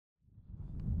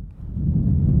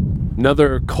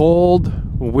Another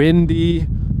cold, windy,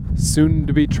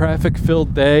 soon-to-be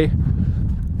traffic-filled day.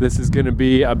 This is going to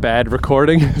be a bad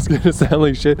recording. It's going to sound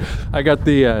like shit. I got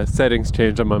the settings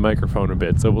changed on my microphone a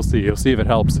bit, so we'll see. You'll see if it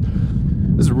helps.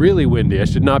 It's really windy. I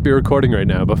should not be recording right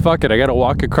now, but fuck it. I got to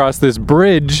walk across this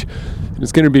bridge.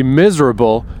 It's going to be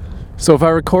miserable. So if I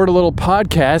record a little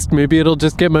podcast, maybe it'll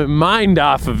just get my mind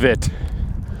off of it.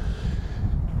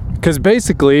 Because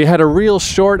basically, I had a real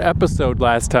short episode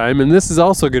last time, and this is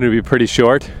also going to be pretty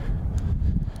short.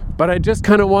 But I just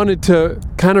kind of wanted to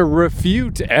kind of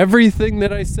refute everything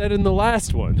that I said in the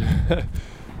last one.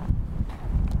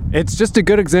 It's just a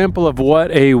good example of what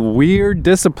a weird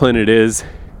discipline it is,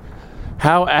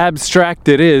 how abstract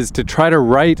it is to try to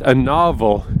write a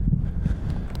novel.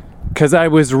 Because I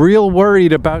was real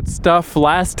worried about stuff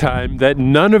last time that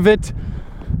none of it,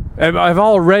 I've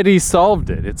already solved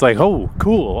it. It's like, oh,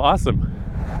 cool, awesome.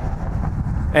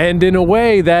 And in a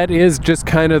way, that is just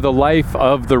kind of the life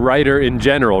of the writer in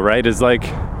general, right? Is like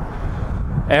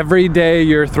every day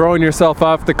you're throwing yourself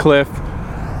off the cliff,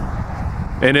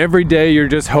 and every day you're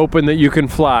just hoping that you can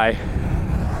fly,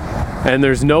 and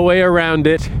there's no way around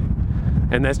it,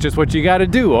 and that's just what you got to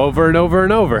do over and over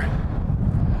and over.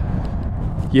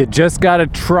 You just got to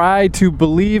try to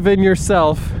believe in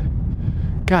yourself.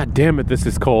 God damn it, this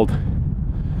is cold.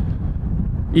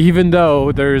 Even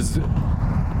though there's,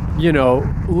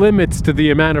 limits to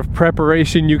the amount of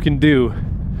preparation you can do,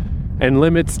 and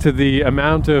limits to the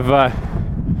amount of,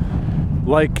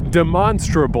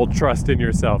 demonstrable trust in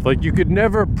yourself. Like, you could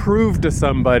never prove to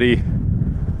somebody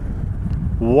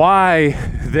why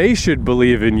they should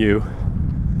believe in you.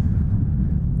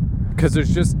 Because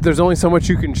there's only so much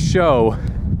you can show.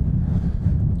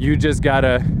 You just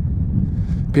gotta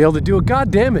be able to do it.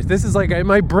 God damn it. This is like,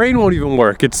 my brain won't even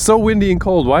work. It's so windy and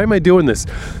cold. Why am I doing this?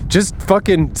 Just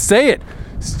fucking say it.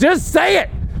 Just say it.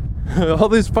 All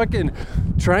this fucking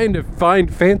trying to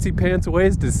find fancy pants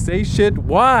ways to say shit.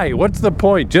 Why? What's the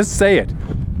point? Just say it.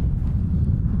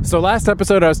 So last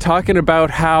episode I was talking about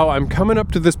how I'm coming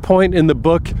up to this point in the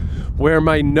book where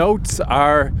my notes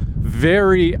are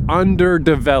very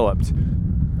underdeveloped.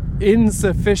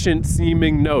 Insufficient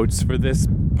seeming notes for this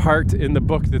part in the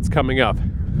book that's coming up.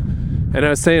 And I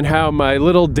was saying how my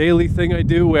little daily thing I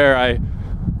do where I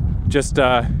just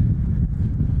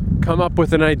come up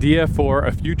with an idea for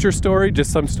a future story, just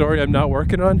some story I'm not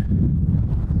working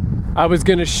on. I was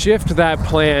going to shift that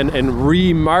plan and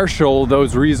re-marshal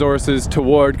those resources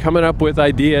toward coming up with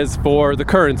ideas for the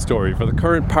current story, for the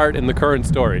current part in the current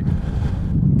story.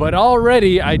 But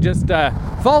already I just,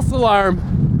 false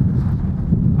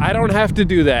alarm, I don't have to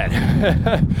do that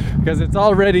because it's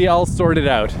already all sorted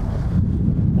out.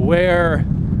 Where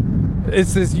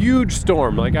it's this huge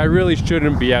storm. Like, I really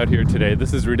shouldn't be out here today.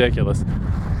 This is ridiculous.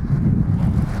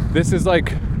 This is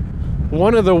like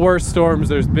one of the worst storms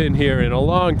there's been here in a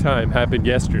long time. Happened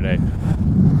yesterday.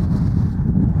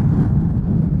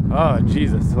 Oh,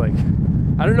 Jesus. Like,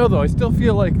 I don't know though. I still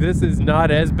feel like this is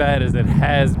not as bad as it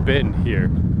has been here.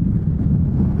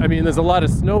 I mean, there's a lot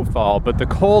of snowfall, but the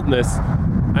coldness,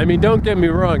 I mean, don't get me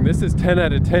wrong. This is 10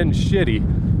 out of 10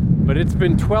 shitty. But it's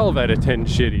been 12 out of 10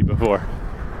 shitty before.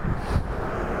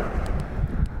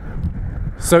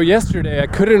 So yesterday I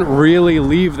couldn't really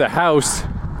leave the house.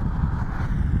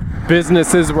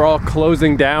 Businesses were all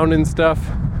closing down and stuff.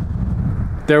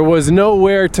 There was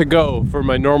nowhere to go for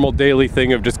my normal daily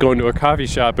thing of just going to a coffee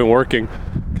shop and working.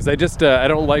 Because I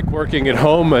don't like working at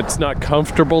home. It's not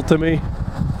comfortable to me.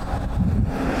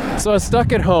 So I was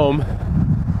stuck at home.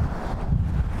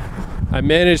 I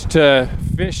managed to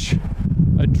fish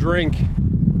a drink.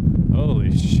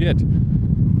 Holy shit.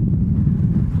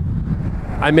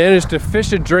 I managed to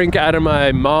fish a drink out of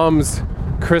my mom's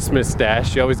Christmas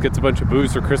stash. She always gets a bunch of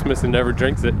booze for Christmas and never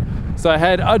drinks it. So I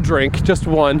had a drink, just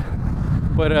one,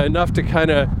 but enough to kind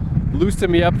of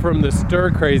loosen me up from the stir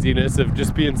craziness of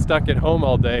just being stuck at home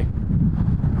all day.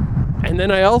 And then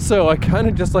I kind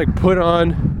of just put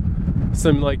on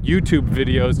some YouTube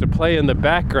videos to play in the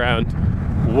background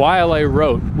while I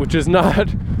wrote, which is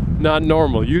not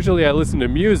normal. Usually I listen to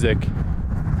music,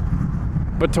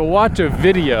 but to watch a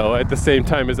video at the same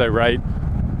time as I write,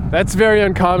 that's very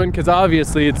uncommon because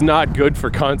obviously it's not good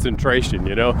for concentration,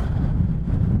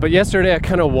 But yesterday I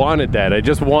kind of wanted that. I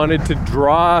just wanted to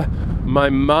draw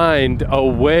my mind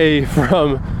away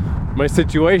from my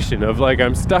situation of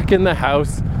I'm stuck in the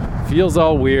house, feels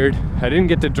all weird. I didn't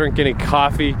get to drink any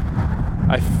coffee.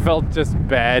 I felt just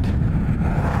bad.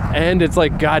 And it's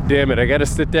God damn it, I gotta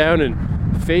sit down and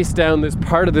face down this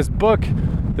part of this book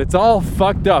that's all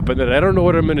fucked up and that I don't know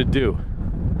what I'm gonna do.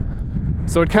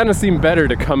 So it kind of seemed better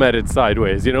to come at it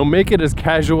sideways, make it as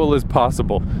casual as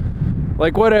possible.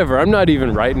 Like, whatever, I'm not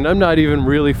even writing, I'm not even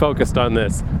really focused on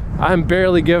this. I'm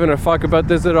barely giving a fuck about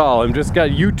this at all. I'm just got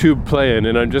YouTube playing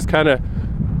and I'm just kind of,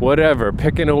 whatever,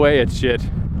 picking away at shit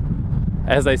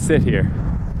as I sit here.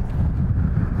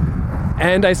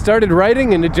 And I started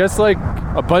writing and it just like,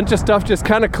 a bunch of stuff just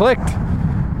kind of clicked.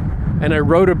 And I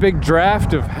wrote a big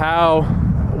draft of how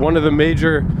one of the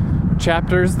major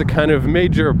chapters, the kind of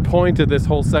major point of this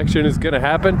whole section is going to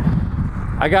happen.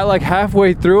 I got like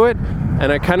halfway through it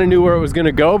and I kind of knew where it was going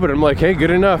to go, but I'm like, hey,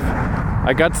 good enough.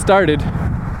 I got started.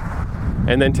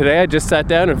 And then today I just sat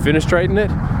down and finished writing it.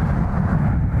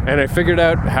 And I figured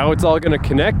out how it's all going to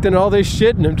connect and all this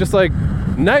shit. And I'm just like,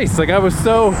 nice. Like I was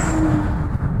so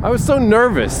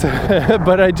nervous,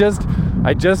 but I just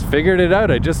figured it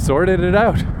out. I just sorted it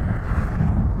out.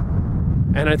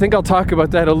 And I think I'll talk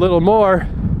about that a little more,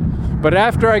 but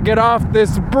after I get off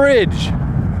this bridge.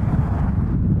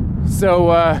 So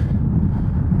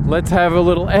let's have a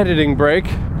little editing break.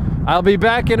 I'll be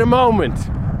back in a moment.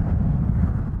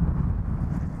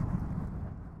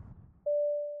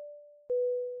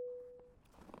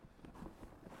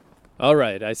 All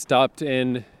right, I stopped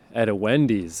in at a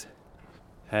Wendy's,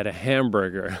 had a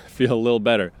hamburger, feel a little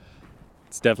better.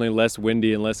 It's definitely less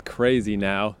windy and less crazy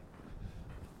now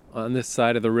on this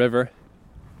side of the river.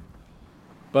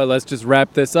 But let's just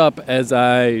wrap this up as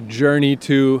I journey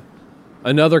to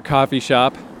another coffee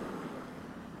shop.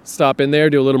 Stop in there,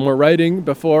 do a little more writing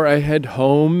before I head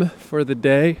home for the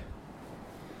day.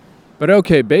 But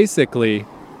okay, basically,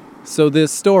 so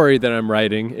this story that I'm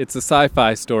writing, it's a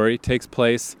sci-fi story, takes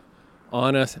place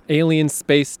on an alien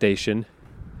space station.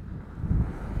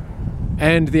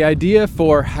 And the idea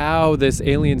for how this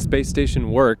alien space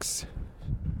station works,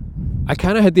 I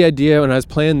kind of had the idea when I was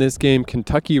playing this game,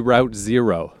 Kentucky Route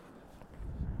Zero,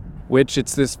 which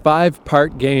it's this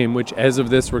 5-part game, which as of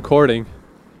this recording,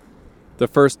 the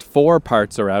first 4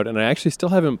 parts are out, and I actually still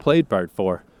haven't played part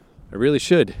 4. I really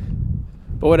should.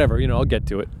 But whatever, I'll get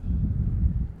to it.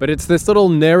 But it's this little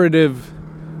narrative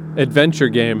adventure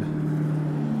game.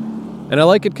 And I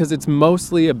like it because it's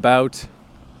mostly about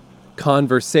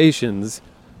conversations.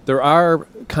 There are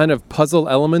kind of puzzle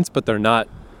elements, but they're not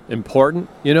important.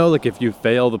 Like if you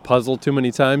fail the puzzle too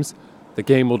many times, the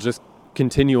game will just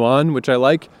continue on, which I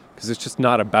like because it's just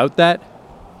not about that.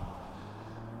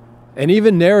 And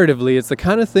even narratively, it's the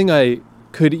kind of thing I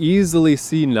could easily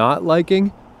see not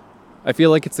liking. I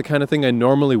feel like it's the kind of thing I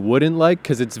normally wouldn't like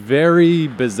because it's very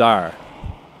bizarre.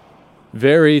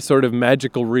 Very sort of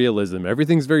magical realism.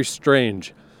 Everything's very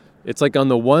strange. It's like on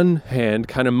the one hand,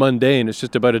 kind of mundane. It's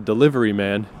just about a delivery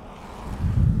man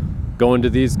going to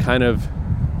these kind of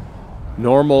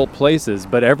normal places,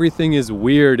 but everything is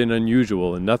weird and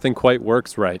unusual and nothing quite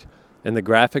works right. And the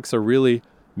graphics are really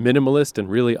minimalist and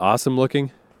really awesome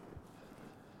looking.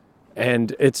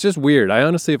 And it's just weird. I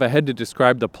honestly, if I had to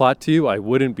describe the plot to you, I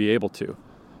wouldn't be able to.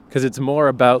 Because it's more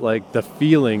about like the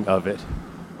feeling of it.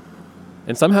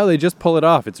 And somehow they just pull it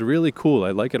off. It's really cool.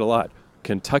 I like it a lot.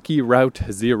 Kentucky Route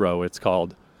Zero, it's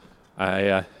called.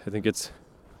 I think it's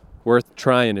worth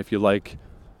trying if you like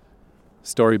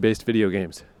story-based video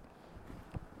games.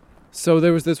 So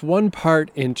there was this one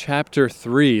part in Chapter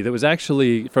 3 that was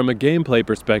actually, from a gameplay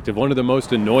perspective, one of the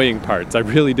most annoying parts. I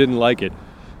really didn't like it.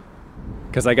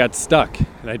 Because I got stuck.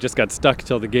 And I just got stuck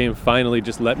till the game finally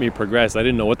just let me progress. I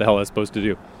didn't know what the hell I was supposed to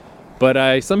do. But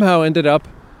I somehow ended up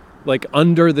like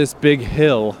under this big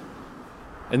hill.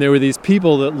 And there were these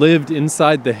people that lived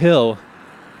inside the hill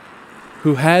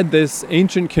who had this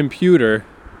ancient computer,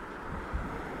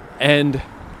 and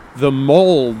the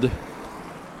mold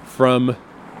from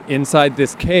inside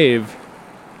this cave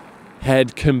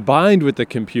had combined with the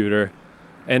computer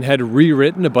and had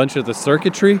rewritten a bunch of the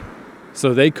circuitry,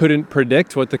 so they couldn't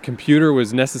predict what the computer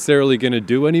was necessarily going to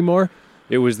do anymore.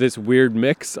 It was this weird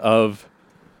mix of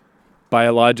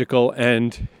biological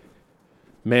and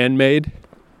man-made.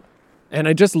 And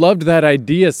I just loved that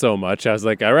idea so much. I was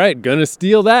like, all right, gonna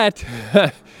steal that.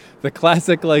 The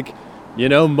classic,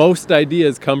 most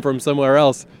ideas come from somewhere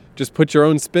else. Just put your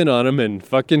own spin on them and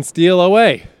fucking steal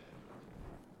away.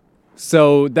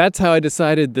 So that's how I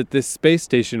decided that this space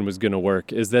station was gonna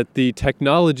work, is that the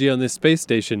technology on this space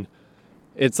station,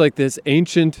 it's like this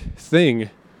ancient thing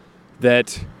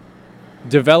that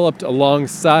developed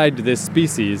alongside this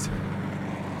species.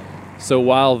 So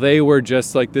while they were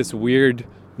just like this weird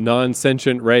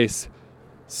non-sentient race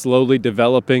slowly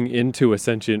developing into a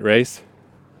sentient race,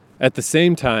 at the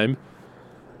same time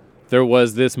there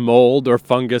was this mold or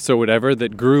fungus or whatever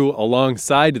that grew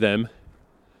alongside them,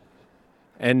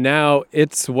 and now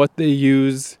it's what they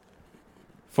use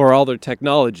for all their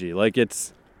technology. Like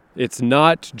it's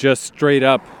not just straight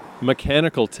up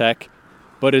mechanical tech,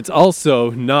 but it's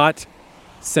also not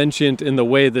sentient in the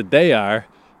way that they are.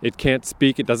 It can't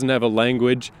speak, it doesn't have a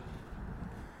language.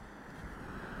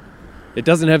 It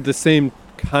doesn't have the same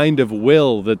kind of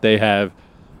will that they have,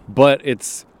 but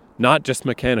it's not just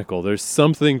mechanical. There's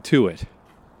something to it.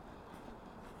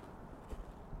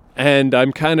 And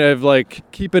I'm kind of like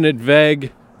keeping it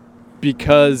vague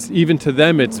because even to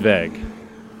them it's vague.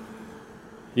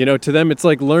 You know, to them it's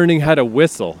like learning how to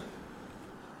whistle.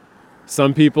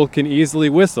 Some people can easily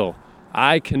whistle.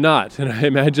 I cannot. And I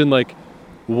imagine, like,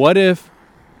 what if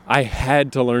I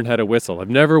had to learn how to whistle? I've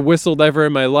never whistled ever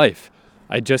in my life.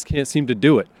 I just can't seem to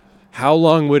do it. How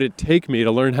long would it take me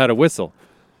to learn how to whistle?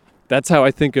 That's how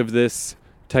I think of this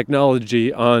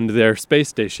technology on their space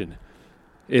station.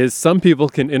 Is some people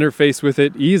can interface with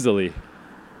it easily.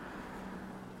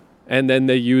 And then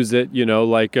they use it, you know,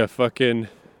 like a fucking,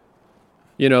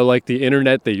 you know, like the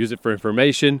internet. They use it for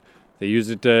information. They use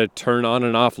it to turn on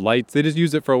and off lights. They just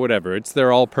use it for whatever. It's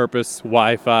their all-purpose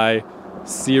Wi-Fi,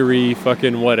 Siri,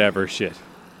 fucking whatever shit.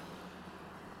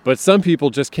 But some people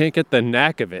just can't get the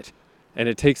knack of it. And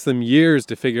it takes them years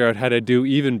to figure out how to do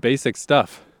even basic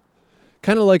stuff.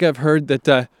 Kind of like I've heard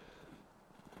that,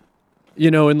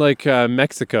 you know, in like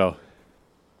Mexico,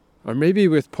 or maybe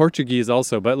with Portuguese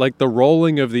also, but like the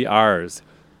rolling of the R's.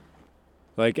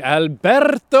 Like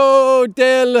Alberto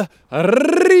del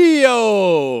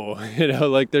Rio. You know,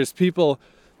 like there's people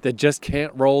that just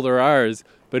can't roll their R's.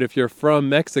 But if you're from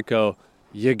Mexico,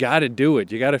 you got to do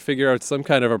it. You got to figure out some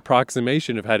kind of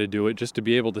approximation of how to do it just to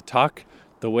be able to talk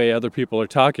the way other people are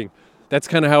talking. That's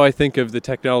kind of how I think of the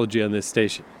technology on this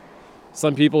station.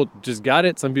 Some people just got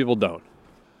it, some people don't.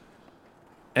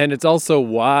 And it's also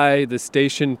why the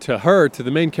station to her, to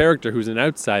the main character who's an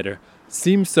outsider,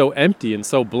 seems so empty and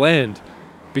so bland.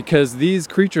 Because these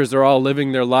creatures are all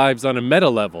living their lives on a meta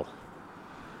level.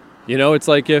 You know, it's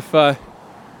like if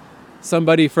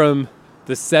somebody from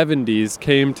the 70s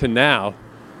came to now,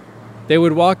 they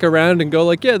would walk around and go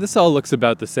like, yeah, this all looks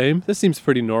about the same. This seems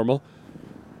pretty normal.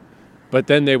 But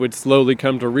then they would slowly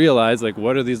come to realize, like,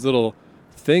 what are these little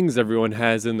things everyone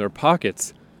has in their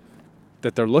pockets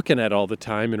that they're looking at all the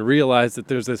time, and realize that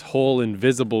there's this whole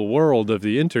invisible world of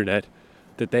the internet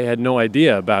that they had no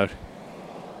idea about.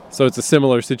 So it's a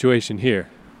similar situation here.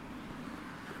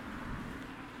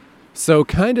 So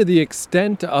kind of the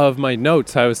extent of my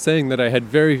notes, I was saying that I had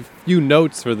very few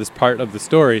notes for this part of the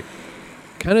story.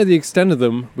 Kind of the extent of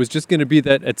them was just going to be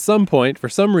that at some point, for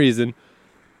some reason,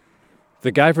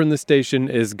 the guy from the station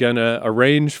is going to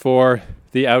arrange for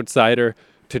the outsider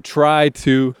to try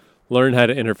to learn how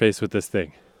to interface with this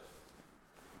thing.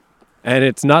 And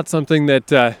it's not something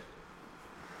that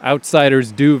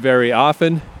outsiders do very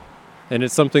often. And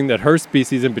it's something that her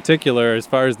species in particular, as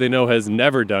far as they know, has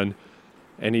never done.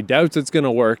 And he doubts it's going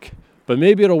to work. But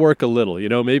maybe it'll work a little, you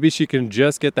know? Maybe she can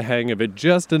just get the hang of it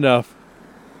just enough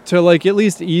to, like, at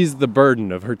least ease the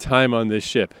burden of her time on this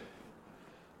ship.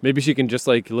 Maybe she can just,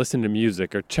 like, listen to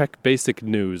music or check basic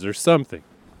news or something.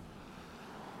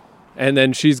 And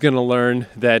then she's going to learn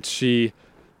that she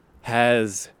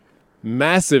has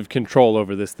massive control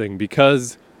over this thing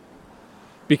because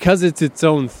it's its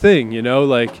own thing, you know?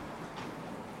 Like,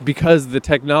 because the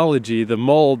technology, the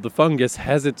mold, the fungus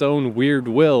has its own weird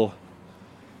will,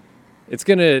 it's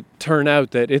going to turn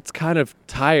out that it's kind of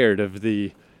tired of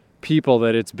the people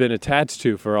that it's been attached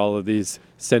to for all of these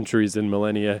centuries and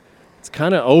millennia. It's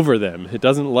kind of over them. It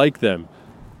doesn't like them.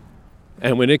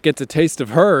 And when it gets a taste of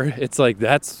her, it's like,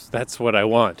 that's what I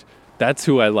want. That's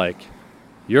who I like.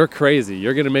 You're crazy.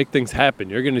 You're going to make things happen.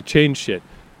 You're going to change shit.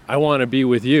 I want to be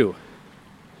with you.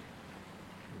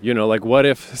 You know, like, what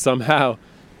if somehow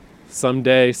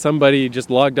someday somebody just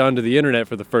logged onto the internet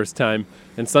for the first time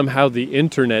and somehow the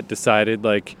internet decided,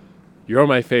 like, you're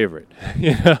my favorite.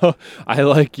 You know, I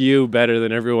like you better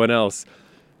than everyone else.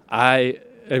 I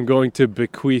am going to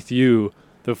bequeath you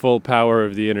the full power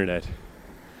of the internet.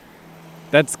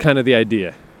 That's kind of the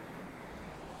idea.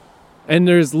 And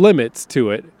there's limits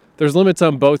to it. There's limits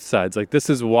on both sides. Like, this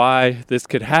is why this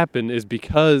could happen, is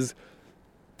because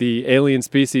the alien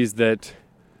species that,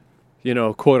 you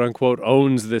know, quote unquote,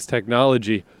 owns this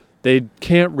technology, they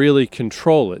can't really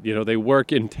control it. You know, they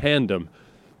work in tandem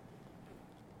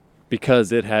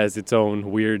because it has its own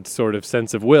weird sort of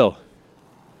sense of will.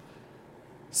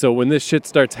 So when this shit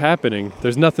starts happening,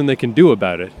 there's nothing they can do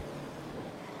about it.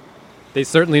 They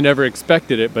certainly never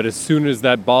expected it, but as soon as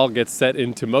that ball gets set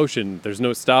into motion, there's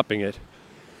no stopping it.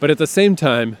 But at the same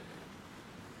time,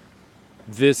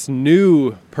 this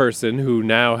new person who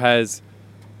now has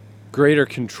greater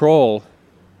control,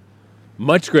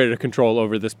 much greater control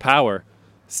over this power,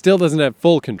 still doesn't have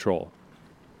full control.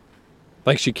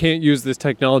 Like, she can't use this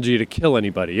technology to kill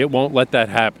anybody. It won't let that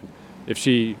happen. if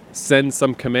she sends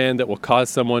some command that will cause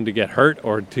someone to get hurt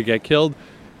or to get killed,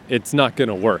 it's not going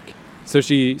to work. So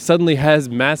she suddenly has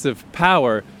massive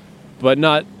power, but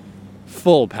not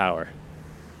full power.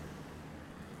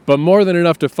 But more than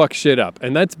enough to fuck shit up.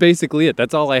 And that's basically it.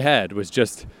 That's all I had, was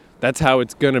just, that's how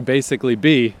it's going to basically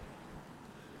be.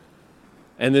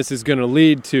 And this is going to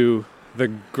lead to the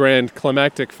grand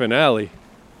climactic finale,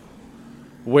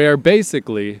 where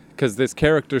basically, because this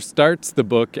character starts the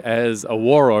book as a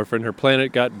war orphan, her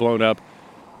planet got blown up,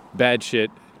 bad shit,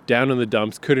 down in the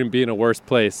dumps, couldn't be in a worse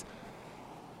place.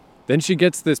 Then she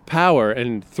gets this power,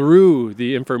 and through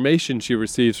the information she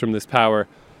receives from this power,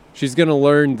 she's going to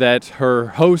learn that her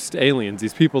host aliens,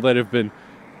 these people that have been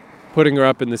putting her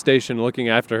up in the station looking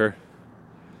after her,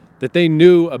 that they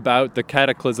knew about the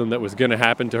cataclysm that was going to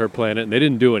happen to her planet, and they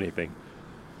didn't do anything.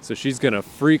 So she's going to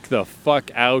freak the fuck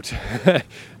out,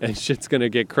 and shit's going to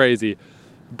get crazy.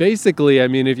 Basically, I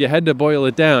mean, if you had to boil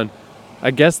it down, I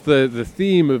guess the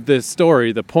theme of this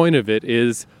story, the point of it,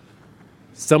 is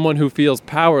someone who feels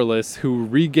powerless, who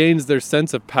regains their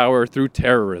sense of power through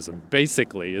terrorism,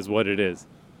 basically, is what it is.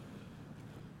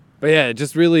 But yeah, it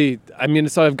just really, I mean,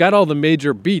 so I've got all the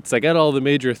major beats, I got all the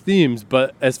major themes,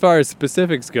 but as far as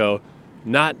specifics go,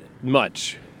 not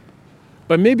much.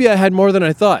 But maybe I had more than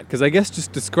I thought, because I guess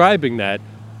just describing that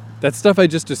stuff I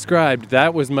just described,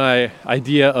 that was my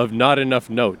idea of not enough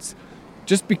notes.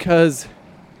 Just because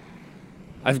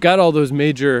I've got all those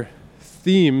major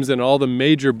themes and all the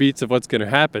major beats of what's going to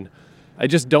happen, I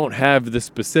just don't have the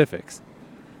specifics.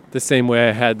 The same way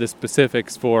I had the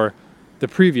specifics for the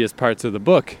previous parts of the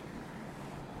book.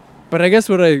 But I guess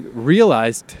what I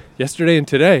realized yesterday and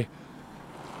today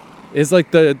is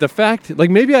like the fact, like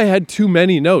maybe I had too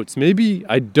many notes. Maybe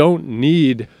I don't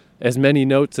need as many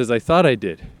notes as I thought I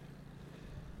did.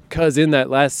 Because in that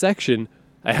last section,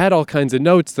 I had all kinds of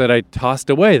notes that I tossed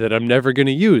away that I'm never going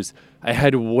to use. I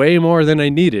had way more than I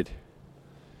needed.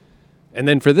 And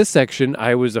then for this section,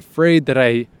 I was afraid that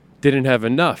I didn't have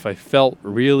enough. I felt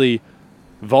really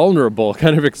vulnerable,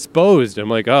 kind of exposed. I'm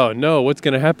like, oh no, what's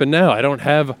going to happen now? I don't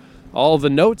have all the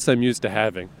notes I'm used to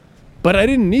having. But I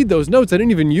didn't need those notes. I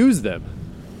didn't even use them.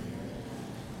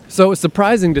 So it was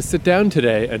surprising to sit down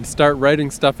today and start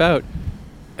writing stuff out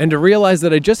and to realize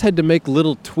that I just had to make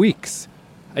little tweaks.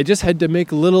 I just had to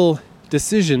make little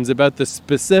decisions about the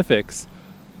specifics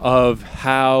of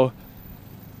how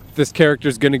this character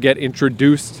is going to get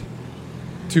introduced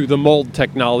to the mold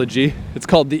technology. It's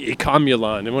called the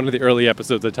Ecomulon. In one of the early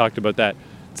episodes I talked about that.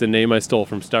 It's a name I stole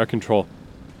from Star Control.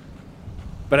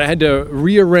 But I had to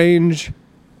rearrange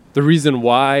the reason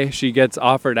why she gets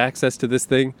offered access to this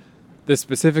thing, the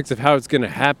specifics of how it's going to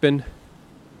happen.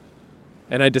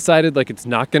 And I decided like it's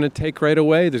not going to take right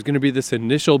away. There's going to be this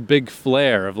initial big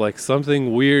flare of like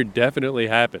something weird definitely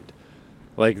happened.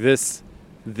 Like this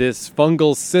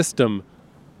fungal system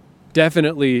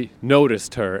definitely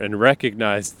noticed her and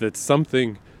recognized that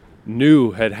something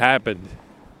new had happened.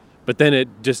 But then it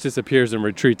just disappears and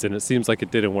retreats, and it seems like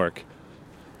it didn't work.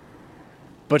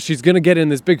 But she's going to get in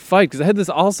this big fight, because I had this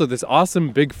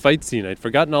awesome big fight scene I'd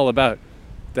forgotten all about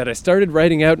that I started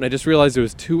writing out, and I just realized it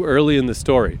was too early in the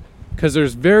story. Because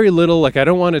there's very little, like I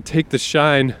don't want to take the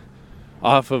shine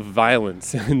off of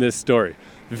violence in this story.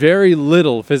 Very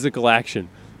little physical action,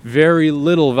 very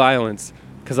little violence,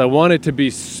 because I want it to be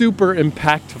super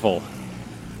impactful.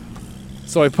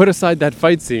 So I put aside that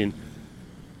fight scene,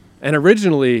 and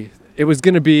originally it was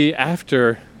going to be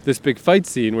after this big fight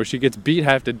scene where she gets beat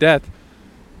half to death,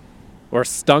 or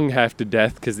stung half to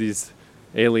death, because these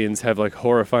aliens have like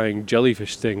horrifying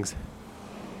jellyfish stings,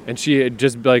 and she had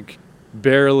just like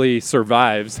barely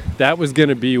survives. That was going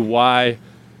to be why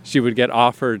she would get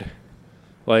offered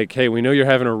like, hey, we know you're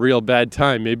having a real bad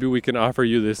time, maybe we can offer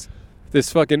you this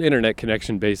fucking internet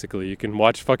connection. Basically you can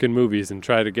watch fucking movies and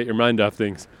try to get your mind off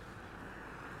things.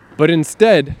 But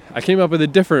instead I came up with a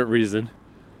different reason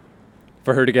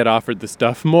for her to get offered this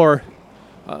stuff,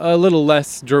 a little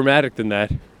less dramatic than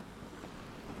that.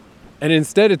 And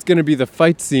instead it's going to be the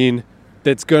fight scene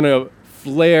that's going to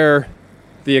flare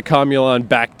the Ecomulon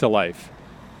back to life.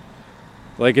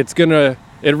 Like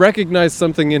it recognized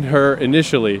something in her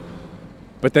initially,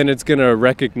 but then it's going to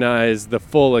recognize the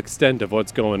full extent of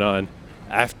what's going on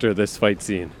after this fight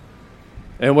scene.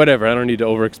 And whatever, I don't need to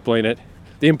over-explain it.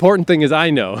 The important thing is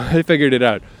I know. I figured it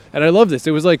out. And I love this.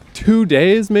 It was like 2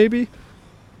 days maybe?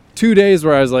 2 days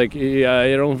where I was like, yeah,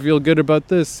 I don't feel good about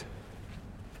this.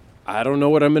 I don't know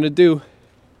what I'm going to do.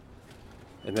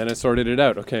 And then I sorted it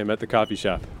out. Okay, I'm at the coffee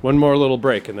shop. One more little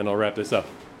break and then I'll wrap this up.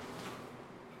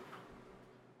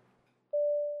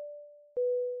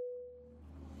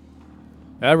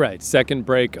 All right, second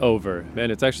break over.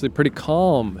 Man, it's actually pretty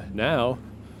calm now.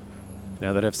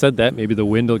 Now that I've said that, maybe the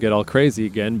wind will get all crazy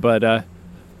again. But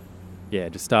yeah,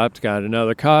 just stopped, got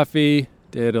another coffee,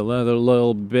 did another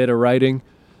little bit of writing.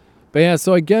 But yeah,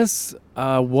 so I guess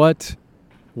what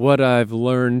I've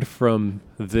learned from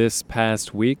this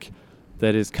past week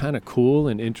that is kind of cool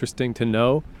and interesting to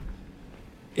know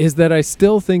is that I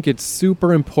still think it's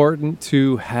super important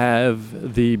to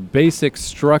have the basic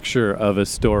structure of a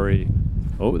story.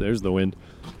 Oh, there's the wind.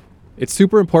 It's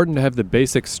super important to have the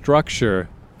basic structure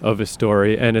of a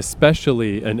story, and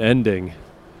especially an ending,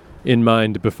 in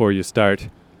mind before you start.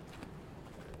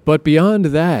 But beyond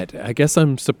that, I guess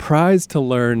I'm surprised to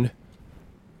learn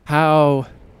how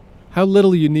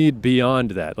little you need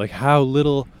beyond that. Like how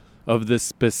little of the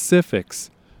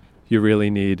specifics you really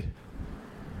need.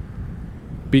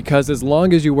 Because as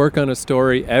long as you work on a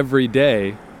story every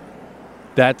day,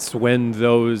 that's when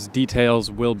those details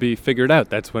will be figured out.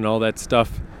 That's when all that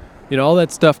stuff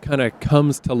kind of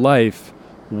comes to life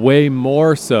way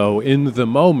more so in the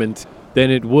moment than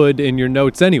it would in your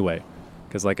notes anyway.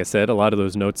 Because like I said, a lot of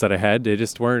those notes that I had, they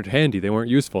just weren't handy. They weren't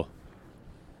useful.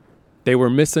 They were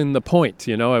missing the point.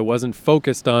 I wasn't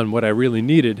focused on what I really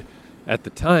needed at the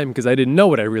time because I didn't know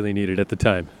what I really needed at the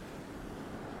time.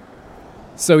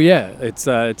 So yeah, it's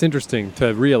interesting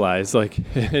to realize,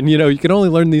 and you can only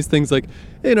learn these things,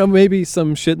 maybe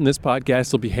some shit in this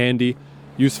podcast will be handy,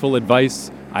 useful advice.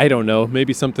 I don't know,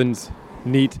 maybe something's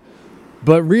neat,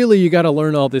 but really you got to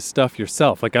learn all this stuff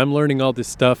yourself. I'm learning all this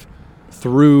stuff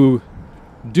through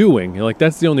doing.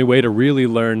 That's the only way to really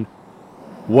learn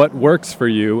what works for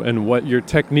you and what your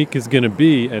technique is going to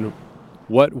be and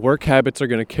what work habits are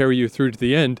going to carry you through to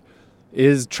the end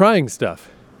is trying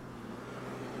stuff.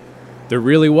 There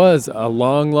really was a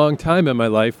long, long time in my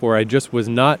life where I just was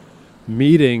not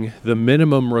meeting the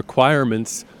minimum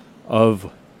requirements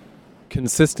of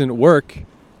consistent work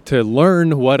to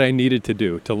learn what I needed to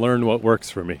do, to learn what works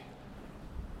for me.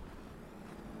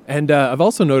 And I've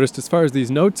also noticed as far as these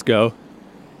notes go,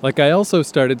 I also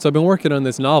started, so I've been working on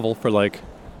this novel for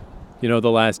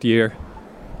the last year.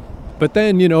 But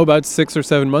then, about 6 or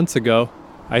 7 months ago,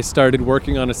 I started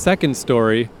working on a second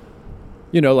story.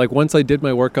 Once I did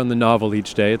my work on the novel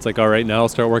each day, it's all right, now I'll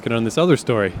start working on this other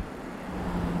story.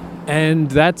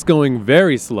 And that's going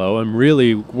very slow. I'm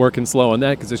really working slow on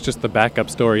that because it's just the backup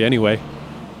story anyway.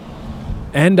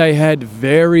 And I had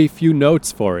very few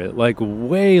notes for it,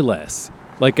 way less.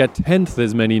 A 1/10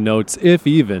 as many notes, if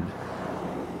even.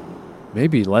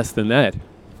 Maybe less than that.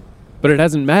 But it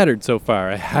hasn't mattered so far.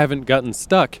 I haven't gotten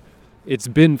stuck. It's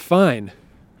been fine.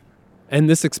 And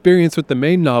this experience with the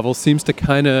main novel seems to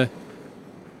kind of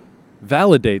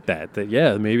validate that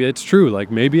yeah, maybe it's true.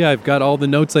 Maybe I've got all the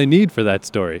notes I need for that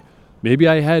story. Maybe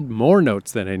I had more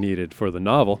notes than I needed for the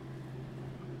novel.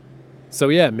 So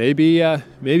yeah, maybe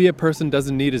a person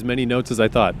doesn't need as many notes as I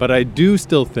thought, but I do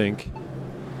still think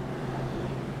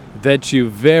that you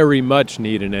very much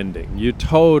need an ending. You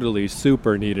totally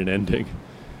super need an ending.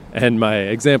 And my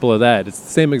example of that, it's the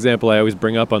same example I always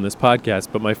bring up on this podcast,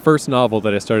 but my first novel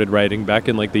that I started writing back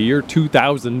in the year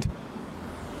 2000,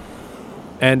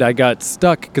 and I got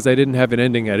stuck because I didn't have an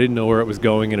ending. I didn't know where it was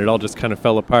going, and it all just kind of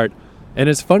fell apart. And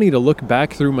it's funny to look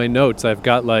back through my notes. I've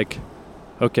got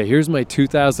okay, here's my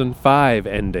 2005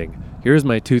 ending. Here's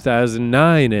my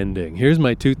 2009 ending. Here's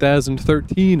my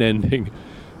 2013 ending.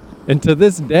 And to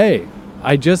this day,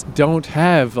 I just don't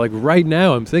have, right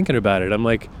now I'm thinking about it. I'm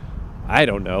I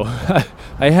don't know.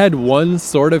 I had one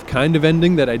sort of kind of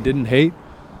ending that I didn't hate.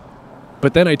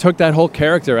 But then I took that whole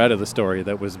character out of the story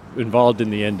that was involved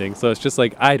in the ending. So it's just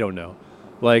I don't know.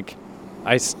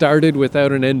 I started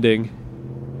without an ending,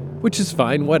 which is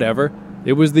fine, whatever.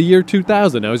 It was the year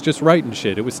 2000. I was just writing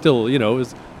shit. It was still, it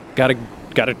was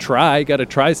gotta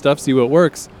try stuff, see what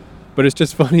works. But it's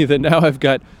just funny that now I've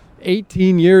got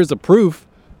 18 years of proof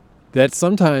that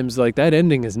sometimes that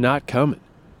ending is not coming.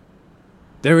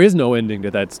 There is no ending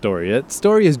to that story. That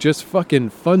story is just fucking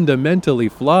fundamentally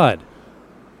flawed.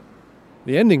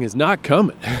 The ending is not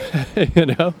coming,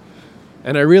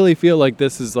 And I really feel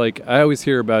this is I always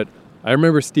hear about, I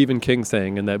remember Stephen King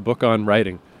saying in that book on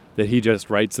writing that he just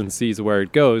writes and sees where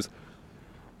it goes,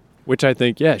 which I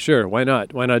think, yeah, sure, why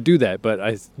not? Why not do that? But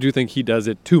I do think he does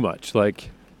it too much.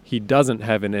 He doesn't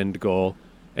have an end goal,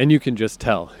 and you can just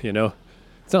tell,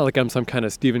 It's not like I'm some kind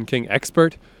of Stephen King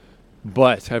expert,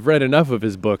 but I've read enough of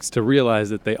his books to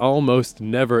realize that they almost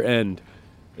never end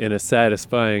in a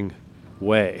satisfying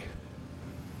way.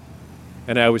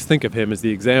 And I always think of him as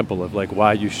the example of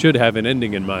why you should have an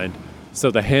ending in mind. So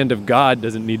the hand of God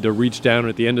doesn't need to reach down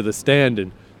at the end of the stand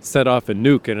and set off a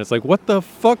nuke. And it's what the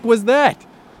fuck was that?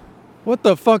 What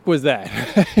the fuck was that?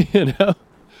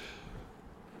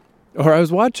 Or I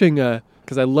was watching, because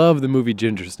because I love the movie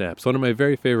Ginger Snaps, one of my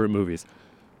very favorite movies.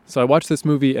 So I watched this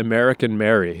movie American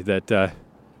Mary that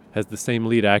has the same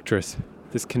lead actress,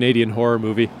 this Canadian horror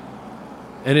movie.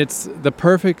 And it's the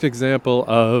perfect example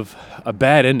of a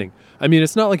bad ending. I mean,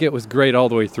 it's not like it was great all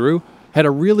the way through. Had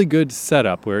a really good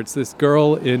setup where it's this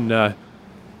girl in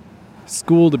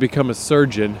school to become a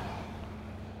surgeon,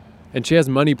 and she has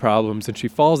money problems, and she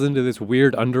falls into this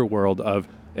weird underworld of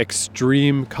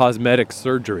extreme cosmetic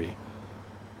surgery.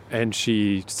 And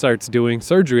she starts doing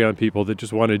surgery on people that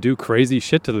just want to do crazy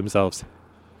shit to themselves.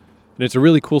 And it's a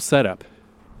really cool setup.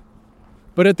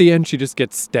 But at the end, she just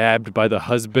gets stabbed by the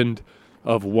husband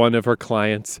of one of her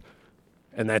clients,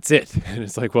 and that's it. And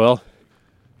it's like, well,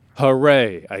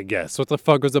 hooray, I guess. What the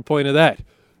fuck was the point of that?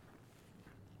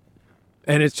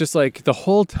 And it's just like the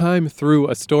whole time through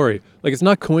a story, like it's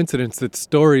not coincidence that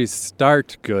stories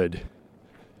start good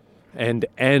and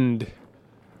end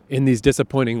in these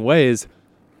disappointing ways,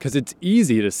 because it's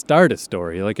easy to start a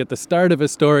story. Like at the start of a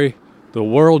story, the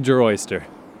world's your oyster.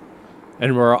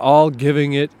 And we're all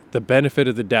giving it the benefit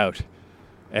of the doubt.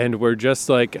 And we're just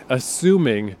like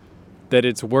assuming that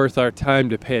it's worth our time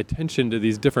to pay attention to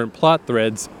these different plot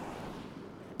threads,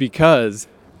 because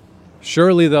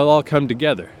surely they'll all come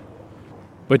together.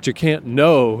 But you can't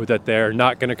know that they're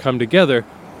not going to come together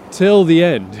till the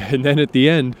end. And then at the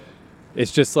end,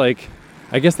 it's just like,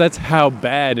 I guess that's how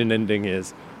bad an ending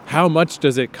is. How much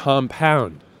does it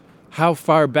compound? How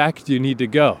far back do you need to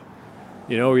go?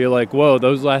 You know, where you're like, whoa,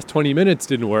 those last 20 minutes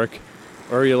didn't work.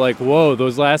 Or you're like, whoa,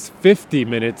 those last 50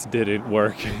 minutes didn't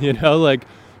work. You know, like,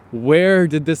 where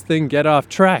did this thing get off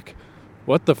track?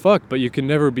 What the fuck? But you can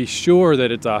never be sure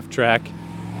that it's off track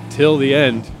till the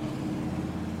end.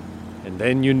 And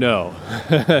then you know.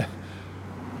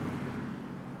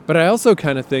 But I also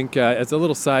kind of think, as a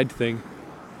little side thing,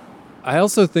 I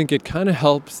also think it kind of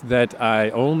helps that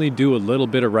I only do a little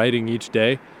bit of writing each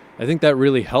day. I think that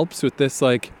really helps with this,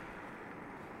 like,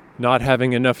 not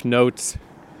having enough notes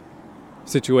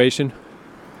situation.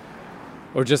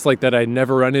 Or just like that I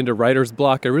never run into writer's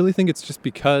block. I really think it's just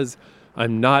because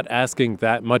I'm not asking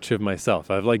that much of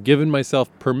myself. I've like given myself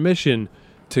permission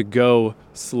to go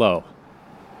slow.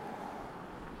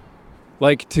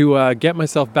 Like to get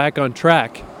myself back on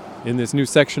track in this new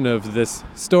section of this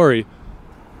story,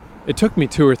 it took me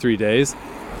 2 or 3 days,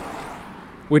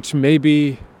 which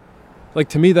maybe, like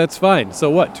to me that's fine.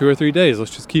 So what, 2 or 3 days,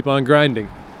 let's just keep on grinding.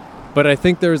 But I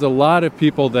think there's a lot of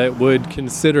people that would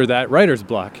consider that writer's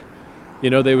block. You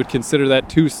know, they would consider that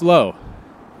too slow.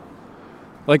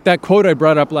 Like that quote I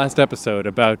brought up last episode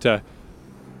about,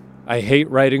 I hate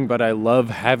writing, but I love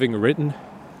having written.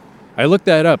 I looked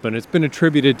that up, and it's been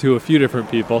attributed to a few different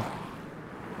people.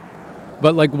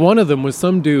 But like one of them was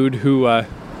some dude who,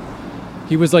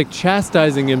 he was like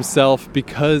chastising himself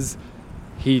because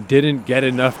he didn't get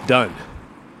enough done.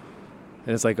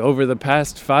 And it's like, over the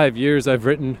past 5 years, I've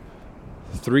written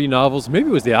 3 novels. Maybe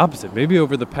it was the opposite. Maybe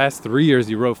over the past 3 years,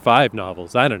 he wrote 5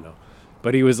 novels. I don't know.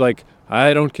 But he was like,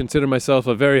 I don't consider myself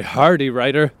a very hardy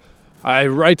writer. I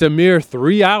write a mere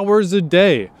 3 hours a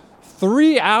day.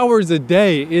 3 hours a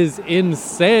day is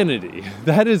insanity.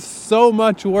 That is so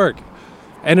much work.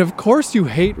 And of course you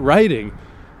hate writing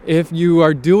if you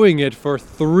are doing it for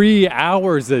 3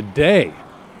 hours a day.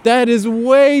 That is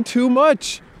way too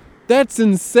much. That's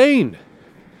insane.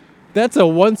 That's a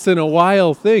once in a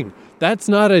while thing. That's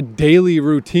not a daily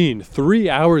routine. 3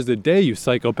 hours a day, you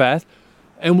psychopath.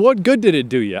 And what good did it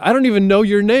do you? I don't even know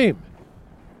your name.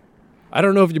 I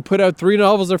don't know if you put out 3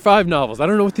 novels or 5 novels. I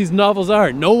don't know what these novels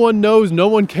are. No one knows. No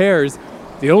one cares.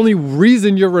 The only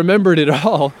reason you're remembered at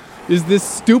all is this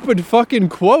stupid fucking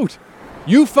quote.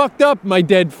 You fucked up, my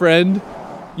dead friend.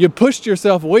 You pushed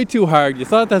yourself way too hard. You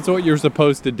thought that's what you're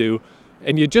supposed to do.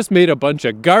 And you just made a bunch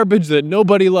of garbage that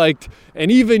nobody liked.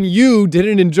 And even you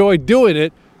didn't enjoy doing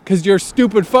it because your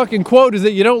stupid fucking quote is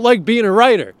that you don't like being a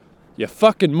writer. You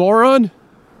fucking moron.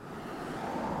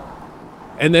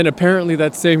 And then apparently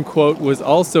that same quote was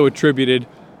also attributed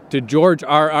to George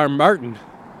R.R. Martin,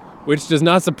 which does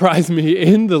not surprise me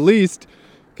in the least,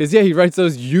 because yeah, he writes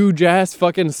those huge-ass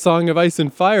fucking Song of Ice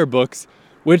and Fire books,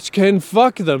 which can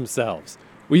fuck themselves.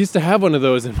 We used to have one of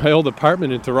those in my old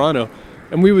apartment in Toronto,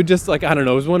 and we would just like, I don't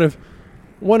know, it was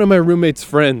one of my roommate's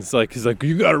friends, like, he's like,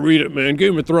 you gotta read it, man,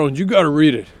 Game of Thrones, you gotta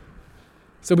read it.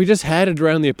 So we just had it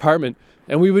around the apartment,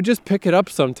 and we would just pick it up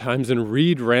sometimes and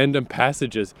read random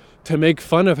passages to make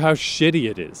fun of how shitty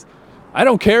it is. I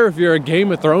don't care if you're a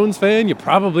Game of Thrones fan, you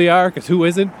probably are, because who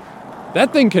isn't?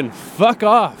 That thing can fuck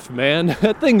off, man.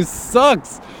 That thing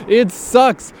sucks. It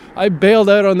sucks. I bailed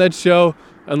out on that show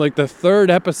on like the 3rd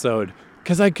episode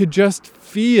because I could just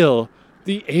feel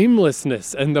the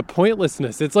aimlessness and the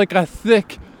pointlessness. It's like a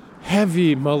thick,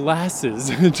 heavy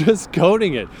molasses, just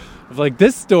coating it. Of like,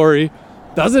 this story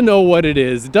doesn't know what it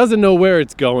is, it doesn't know where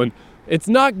it's going, it's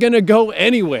not gonna go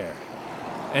anywhere.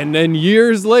 And then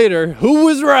years later, who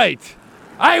was right?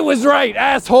 I was right,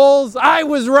 assholes, I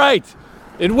was right.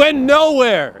 It went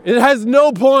nowhere, it has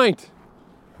no point.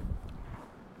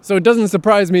 So it doesn't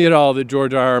surprise me at all that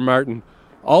George R.R. Martin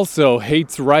also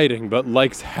hates writing but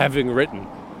likes having written.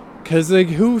 Cause like,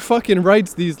 who fucking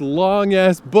writes these long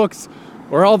ass books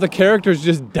where all the characters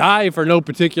just die for no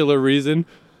particular reason?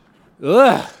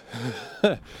 Ugh.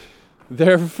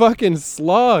 They're fucking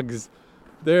slogs.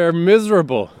 They're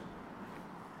miserable.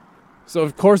 So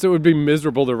of course it would be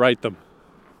miserable to write them.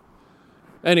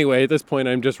 Anyway, at this point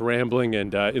I'm just rambling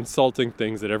and insulting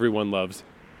things that everyone loves.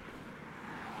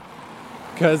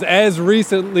 Because as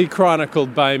recently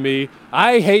chronicled by me,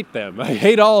 I hate them. I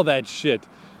hate all that shit.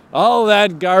 All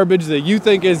that garbage that you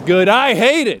think is good, I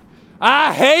hate it.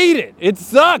 I hate it. It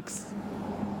sucks.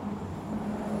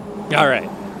 All right.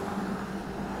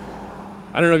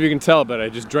 I don't know if you can tell, but I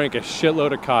just drank a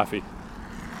shitload of coffee.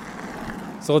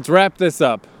 So let's wrap this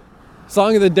up.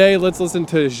 Song of the day, let's listen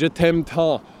to Je t'aime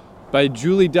tant by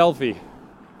Julie Delpy.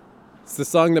 It's the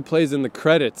song that plays in the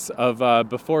credits of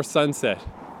Before Sunset.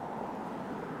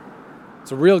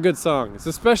 It's a real good song. It's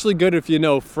especially good if you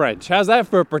know French. How's that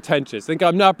for pretentious? Think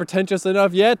I'm not pretentious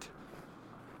enough yet?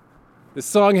 This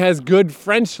song has good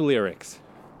French lyrics.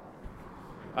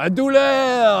 A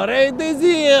douleur et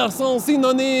désir sont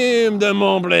synonymes de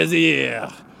mon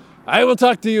plaisir. I will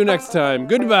talk to you next time.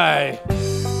 Goodbye.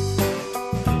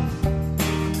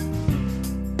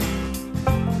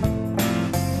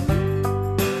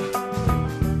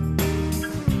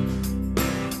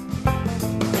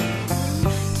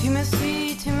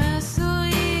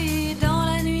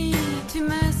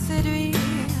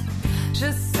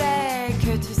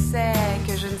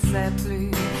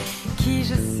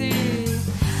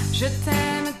 Je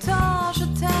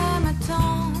t'aime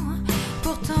tant,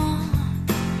 pourtant,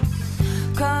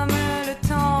 comme le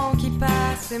temps qui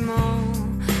passe aimant,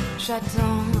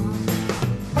 j'attends.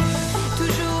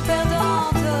 Toujours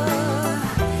perdante,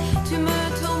 tu me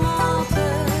tourmentes,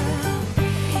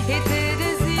 et tes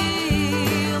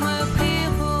désirs me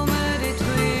prient pour me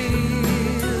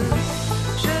détruire.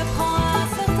 Je prends un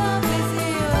certain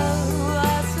plaisir à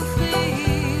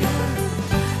souffrir,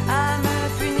 à me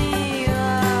punir,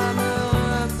 à me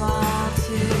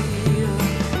repentir.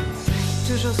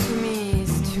 Toujours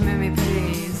soumise, tu me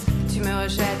méprises, tu me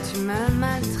rejettes, tu me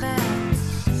maltraites.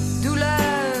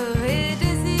 Douleur et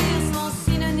désir sont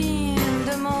synonymes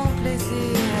de mon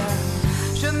plaisir.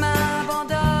 Je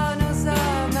m'abandonne aux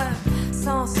hommes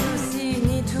sans souci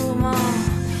ni tourment.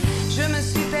 Je me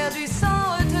suis perdue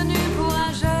sans retenue pour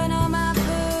un jeune homme un peu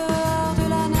hors de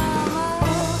la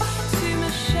norme. Tu me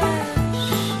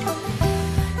cherches,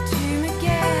 tu me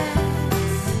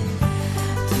guettes,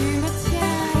 tu me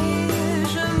tiens et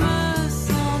je me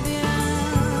sens bien.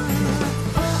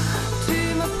 Tu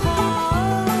me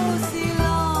prends aussi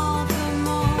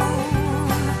lentement,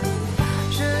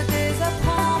 je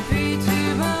désapprends puis tu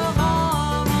me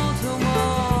rends mon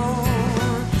tourment.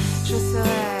 Je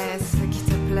serai ce qui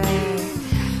te plaît,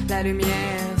 la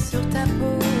lumière sur ta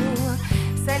peau,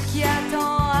 celle qui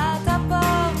attend à ta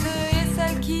porte et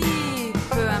celle qui,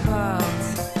 peu importe.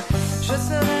 Je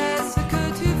serai ce que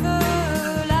tu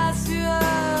veux, la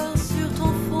sueur sur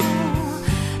ton front,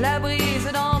 la brise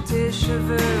dans tes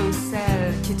cheveux ou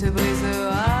celle qui te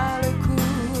brisera le cou.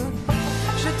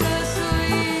 Je te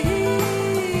souris,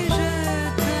 je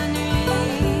te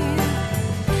nuis,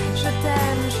 je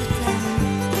t'aime,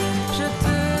 je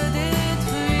te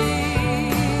détruis.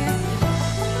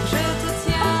 Je te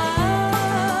tiens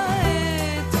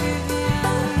et tu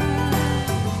viens.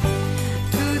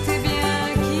 Tout est bien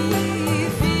qui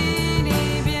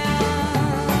finit bien.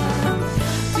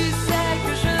 Tu sais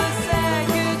que je sais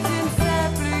que tu ne sais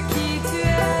plus qui tu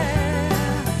es.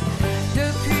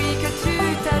 Depuis que tu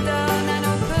t'adonnes à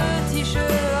nos petits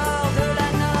jeux hors de la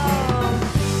norme.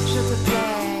 Je te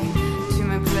plais, tu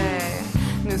me plais.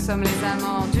 Nous sommes les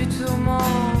amants du tourment.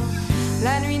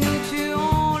 La nuit nous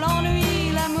tuons,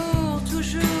 l'ennui, l'amour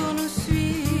toujours nous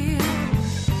suit.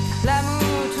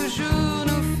 L'amour toujours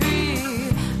nous fuit,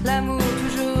 l'amour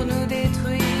toujours nous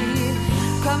détruit.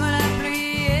 Comme la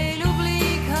pluie et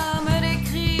l'oubli, comme des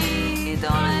cris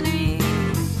dans la nuit.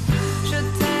 Je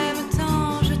t'aime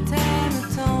tant,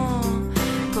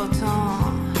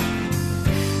 pourtant.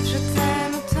 Je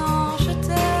t'aime tant, je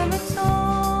t'aime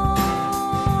tant.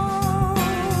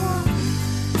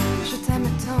 Je t'aime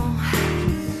tant.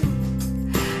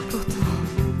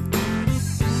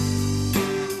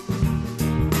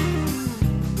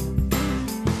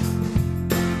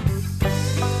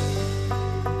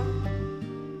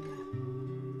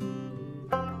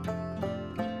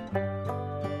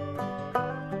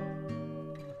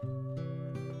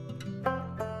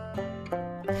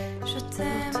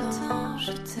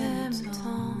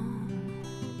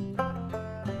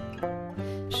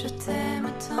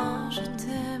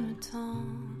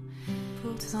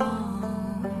 sang.